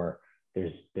said for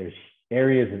there's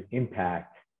areas of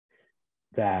impact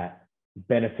that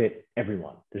benefit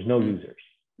everyone. There's no losers.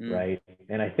 Right.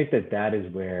 And I think that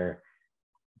is where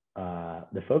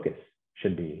the focus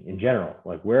should be in general.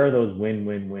 Like, where are those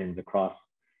win-win-wins across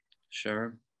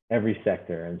every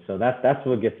sector? And so that's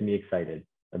what gets me excited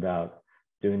about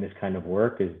doing this kind of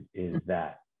work is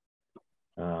that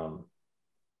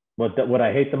what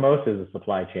I hate the most is the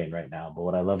supply chain right now, but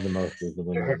what I love the most is the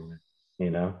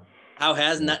win-win-win, How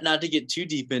has, not to get too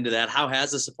deep into that, how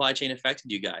has the supply chain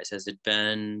affected you guys? Has it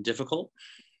been difficult?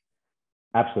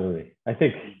 Absolutely. I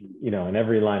think, in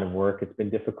every line of work, it's been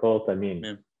difficult. I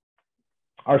mean,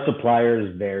 our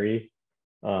suppliers vary.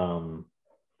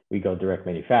 We go direct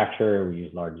manufacturer, we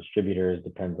use large distributors,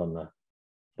 depends on the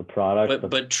product.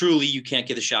 But truly, you can't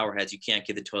get the shower heads, you can't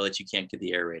get the toilets, you can't get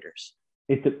the aerators.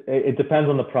 It depends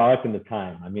on the product and the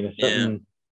time. I mean,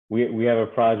 we have a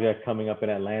project coming up in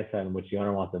Atlanta in which the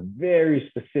owner wants a very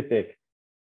specific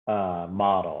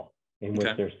model in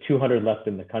which there's 200 left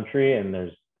in the country and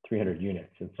there's 300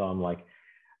 units. And so I'm like,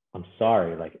 I'm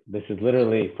sorry, like, this is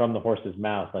literally from the horse's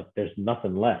mouth, like there's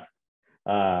nothing left.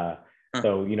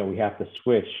 So, we have to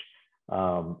switch.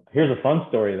 Here's a fun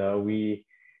story though. We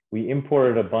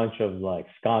imported a bunch of like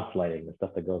sconce lighting, the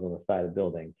stuff that goes on the side of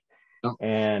buildings.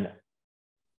 And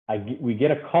we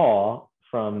get a call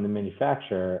from the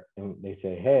manufacturer and they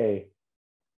say, hey,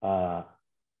 a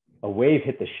wave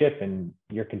hit the ship and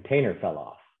your container fell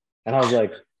off. And I was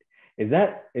like, is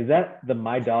that the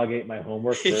my dog ate my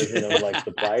homework version of like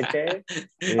supply chain?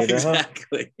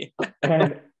 Exactly.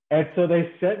 And so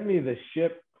they sent me the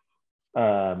ship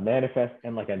manifest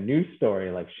and like a news story,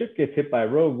 like ship gets hit by a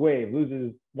rogue wave,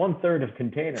 loses 1/3 of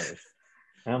containers.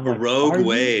 And I'm like, rogue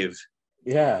wave.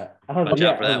 Yeah. I was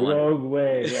like, a rogue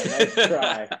wave. Yeah, nice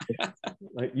try.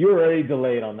 Like, you were already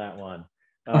delayed on that one.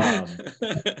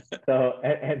 So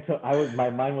my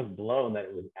mind was blown that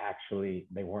it was actually,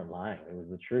 they weren't lying. It was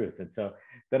the truth. And so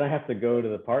then I have to go to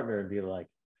the partner and be like,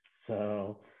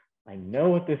 so I know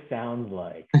what this sounds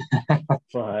like,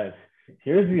 but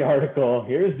here's the article,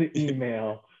 here's the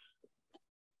email.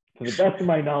 To the best of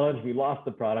my knowledge, we lost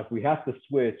the product. We have to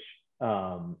switch.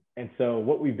 And so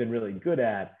what we've been really good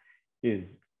at is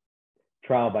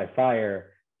trial by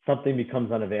fire. Something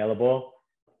becomes unavailable.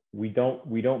 We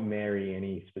don't marry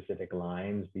any specific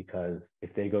lines, because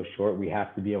if they go short, we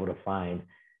have to be able to find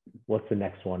what's the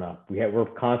next one up. We're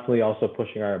constantly also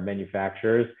pushing our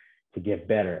manufacturers to get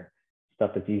better,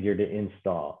 stuff that's easier to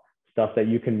install, stuff that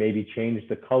you can maybe change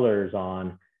the colors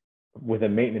on with a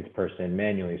maintenance person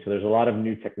manually. So there's a lot of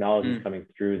new technologies coming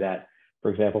through that,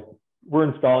 for example, we're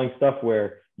installing stuff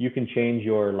where you can change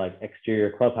your like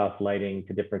exterior clubhouse lighting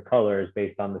to different colors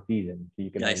based on the season. So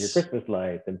you can have your Christmas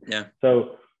lights. And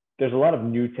so there's a lot of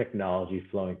new technology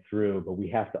flowing through, but we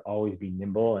have to always be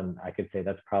nimble. And I could say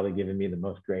that's probably given me the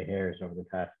most gray hairs over the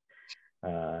past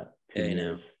 2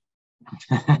 years.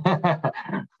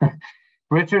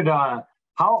 Richard,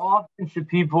 how often should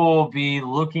people be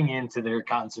looking into their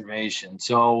conservation?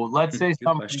 So let's say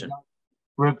somebody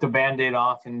rip the Band-Aid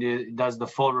off and does the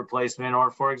full replacement, or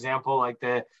for example, like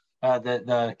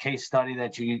the case study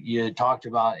that you talked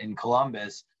about in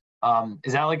Columbus.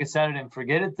 Is that like a set it and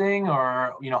forget it thing,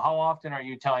 or how often are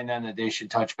you telling them that they should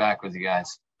touch back with you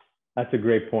guys? That's a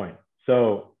great point.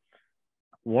 So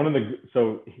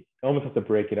you almost have to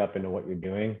break it up into what you're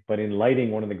doing, but in lighting,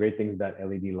 one of the great things about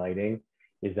LED lighting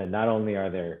is that not only are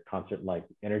there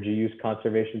energy use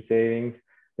conservation savings,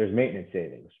 there's maintenance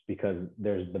savings because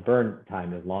the burn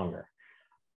time is longer.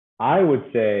 I would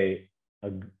say,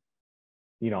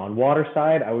 on water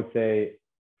side, I would say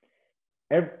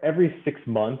every 6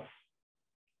 months,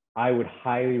 I would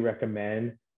highly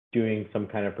recommend doing some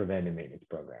kind of preventive maintenance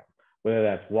program, whether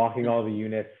that's walking all the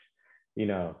units,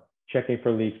 checking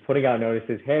for leaks, putting out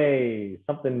notices, hey,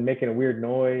 something making a weird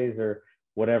noise or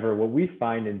whatever. What we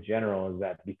find in general is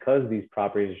that because these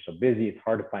properties are so busy, it's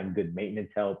hard to find good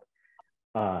maintenance help.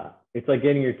 It's like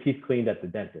getting your teeth cleaned at the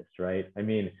dentist, right? I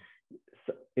mean,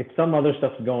 if some other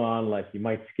stuff's going on, like you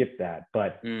might skip that,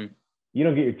 but you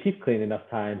don't get your teeth cleaned enough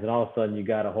times and all of a sudden you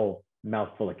got a whole mouth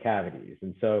full of cavities.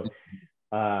 And so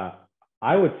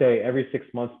I would say every 6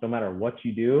 months, no matter what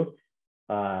you do,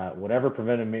 whatever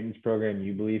preventive maintenance program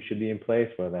you believe should be in place,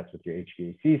 whether that's with your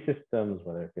HVAC systems,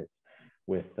 whether it's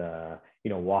with,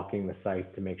 walking the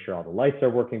site to make sure all the lights are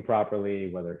working properly,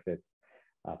 whether if it's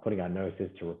putting out notices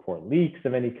to report leaks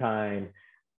of any kind.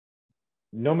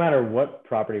 No matter what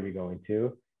property we go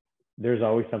into, there's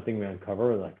always something we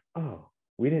uncover like, oh,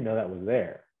 we didn't know that was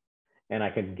there. And I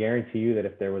can guarantee you that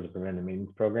if there was a preventive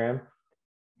maintenance program,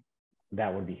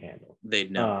 that would be handled.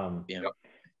 They'd know.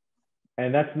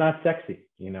 And that's not sexy,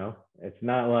 It's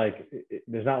not like,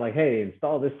 there's not like, hey,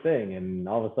 install this thing and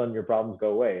all of a sudden your problems go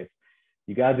away.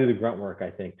 You got to do the grunt work,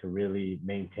 I think, to really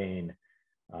maintain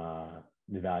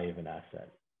the value of an asset.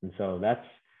 And so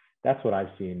that's what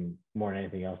I've seen more than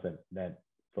anything else that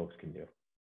folks can do.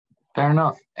 Fair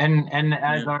enough. And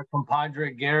as our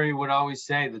compadre Gary would always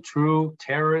say, the true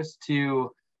terrorist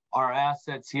to our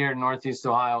assets here in Northeast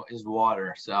Ohio is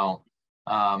water. So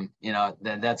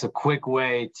that's a quick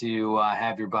way to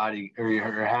have your body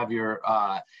or have your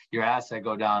asset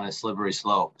go down a slippery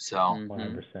slope. So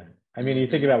 100%. I mean, you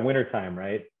think about wintertime,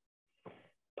 right?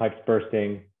 Pipes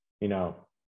bursting, you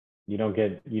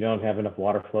don't have enough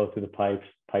water flow through the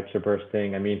pipes are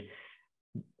bursting. I mean,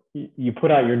 you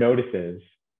put out your notices,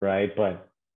 right? But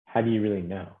how do you really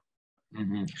know?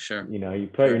 Sure. You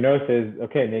put out your notices,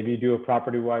 okay, maybe you do a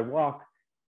property-wide walk.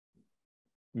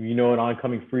 An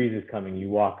oncoming freeze is coming. You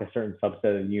walk a certain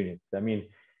subset of units. I mean,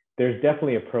 there's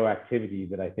definitely a proactivity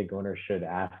that I think owners should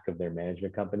ask of their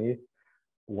management companies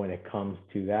when it comes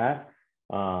to that.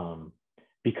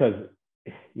 Because,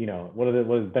 what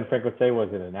does Ben Franklin say? Was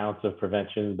it an ounce of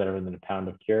prevention is better than a pound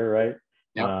of cure, right?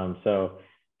 Yep. So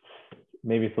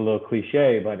maybe it's a little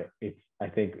cliche, but I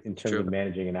think in terms of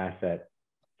managing an asset,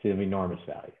 it's of enormous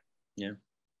value. Yeah.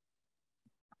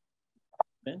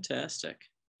 Fantastic.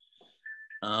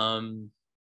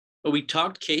 But we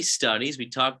talked case studies. We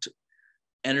talked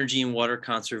energy and water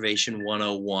conservation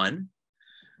 101.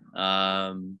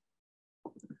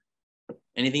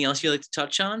 Anything else you'd like to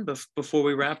touch on before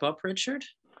we wrap up, Richard?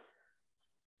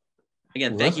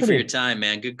 Again, thank you for your time,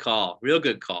 man. Good call. Real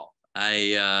good call.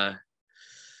 I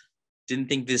didn't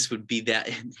think this would be that,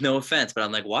 no offense, but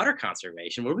I'm like, water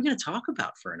conservation, what are we going to talk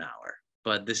about for an hour?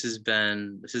 But this has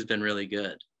been really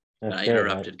good. I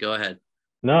interrupted. Go ahead.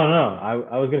 No.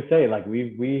 I was going to say, like,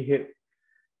 we hit,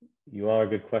 you all are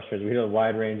good questions. We hit a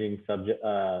wide ranging subject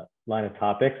line of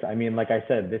topics. I mean, like I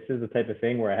said, this is the type of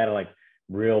thing where I had to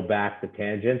reel back the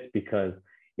tangents because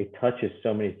it touches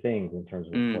so many things in terms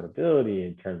of affordability,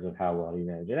 in terms of how well you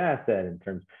manage an asset, in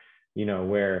terms,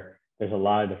 where there's a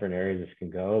lot of different areas this can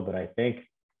go. But I think,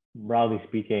 broadly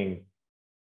speaking,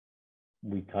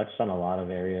 we touched on a lot of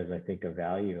areas, I think, of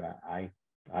value. I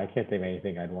can't think of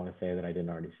anything I'd want to say that I didn't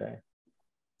already say.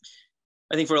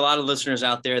 I think for a lot of listeners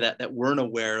out there that weren't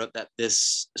aware of that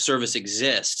this service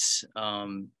exists,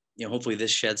 hopefully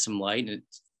this sheds some light, and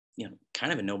it's,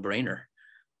 kind of a no-brainer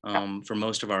for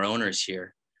most of our owners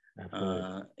here.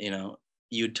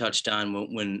 You touched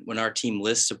on when our team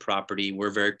lists a property,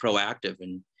 we're very proactive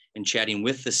in chatting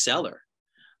with the seller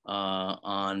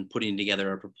on putting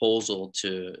together a proposal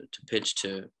to pitch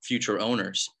to future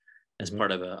owners as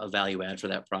part of a value add for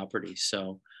that property.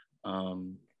 So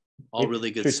all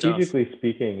really good stuff. Strategically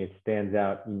speaking, it stands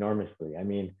out enormously. I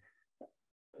mean,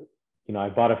 you know, I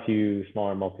bought a few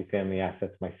smaller multifamily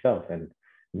assets myself, and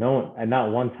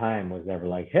not one time was ever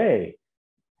like, hey,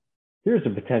 here's a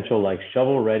potential like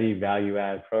shovel-ready value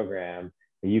add program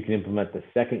that you can implement the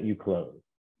second you close.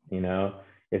 You know,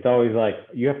 it's always like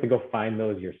you have to go find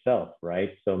those yourself,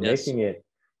 right? So Yes.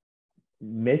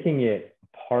 making it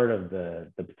part of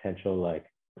the potential like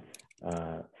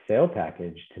sale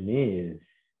package to me is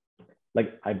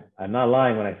like, I'm not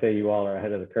lying when I say you all are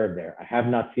ahead of the curve there. I have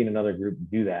not seen another group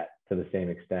do that to the same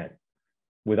extent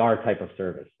with our type of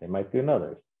service. They might do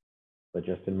another, but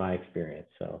just in my experience.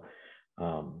 So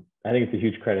I think it's a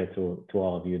huge credit to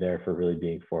all of you there for really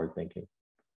being forward thinking.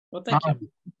 Well, thank you.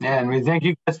 And we thank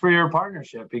you guys for your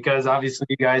partnership, because obviously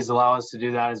you guys allow us to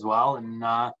do that as well. And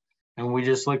we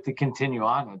just look to continue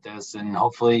on with this, and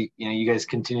hopefully, you know, you guys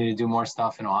continue to do more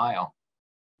stuff in Ohio.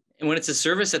 And when it's a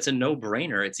service that's a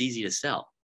no-brainer, it's easy to sell.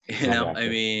 You know, Exactly. I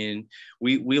mean,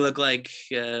 we look like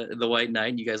the White Knight,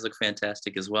 and you guys look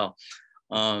fantastic as well.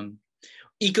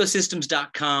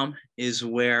 Ecosystems.com is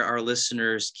where our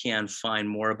listeners can find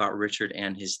more about Richard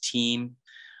and his team.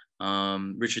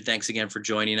 Richard, thanks again for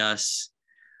joining us.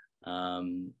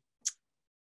 Look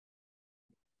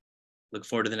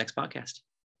forward to the next podcast.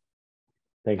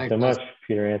 Thanks so much,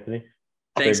 Peter, Anthony.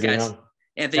 Thanks, guys.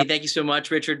 Anthony, thank you so much.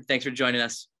 Richard, thanks for joining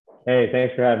us. Hey,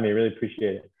 thanks for having me. Really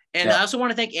appreciate it. And I also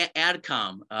want to thank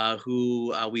AdCom,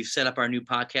 who we've set up our new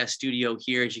podcast studio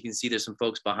here. As you can see, there's some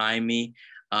folks behind me.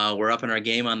 We're up in our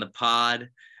game on the pod.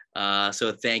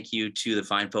 So thank you to the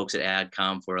fine folks at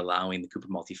AdCom for allowing the Cooper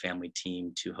Multifamily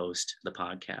team to host the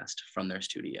podcast from their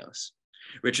studios.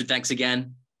 Richard, thanks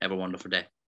again. Have a wonderful day.